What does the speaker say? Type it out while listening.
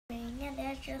by the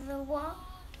edge of the water,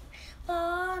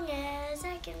 long as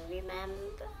I can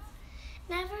remember,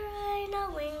 never really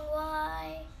knowing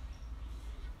why.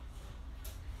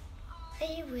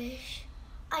 I wish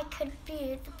I could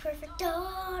be the perfect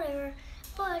daughter,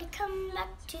 but I come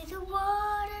back to the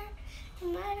water,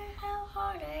 no matter how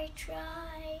hard I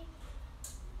try.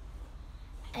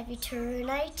 Every turn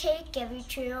I take, every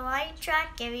trail I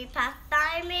track, every path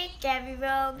I make, every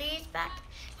road leads back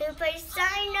to the place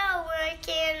I know where I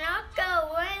cannot go,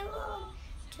 where I long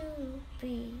to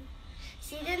be.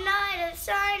 See the night of the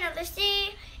sign of the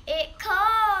sea, it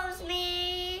calls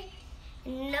me,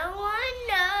 and no one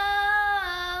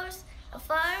knows how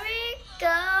far it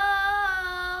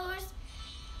goes.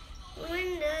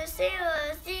 When the sail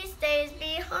of the sea stays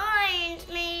behind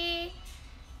me,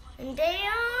 and they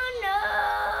all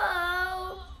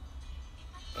know,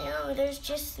 there's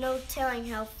just no telling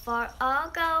how far I'll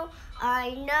go.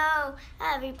 I know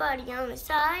everybody on this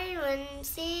island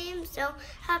seems so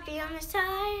happy on this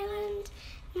island,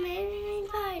 maybe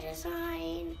by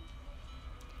design.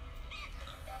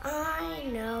 I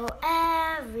know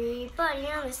everybody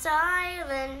on this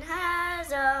island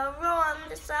has a roll on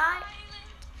this island,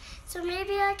 so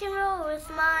maybe I can roll with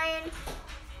mine.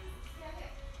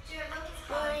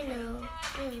 I know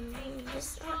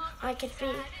this I could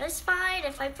be satisfied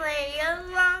if I play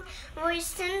along.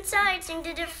 Voice inside sing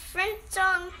a different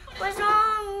song. What's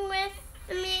wrong with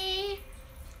me?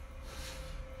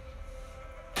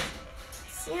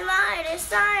 See the light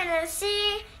inside the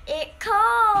sea, it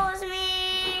calls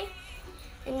me,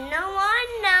 and no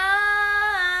one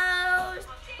knows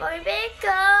where it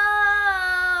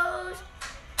goes.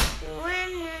 When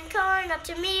it's calling up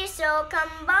to me, so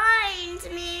combines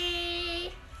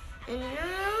me, and no,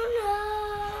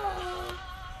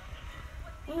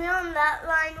 beyond that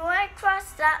line, where I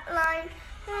cross that line,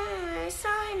 the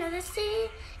sign of the sea,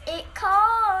 it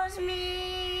calls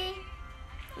me.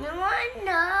 No one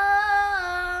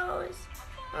knows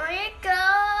where it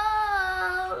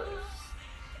goes.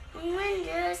 When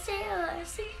the sailor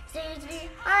stays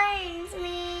behind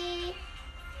me,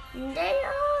 they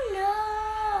don't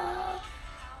know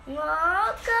where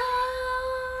I'll go.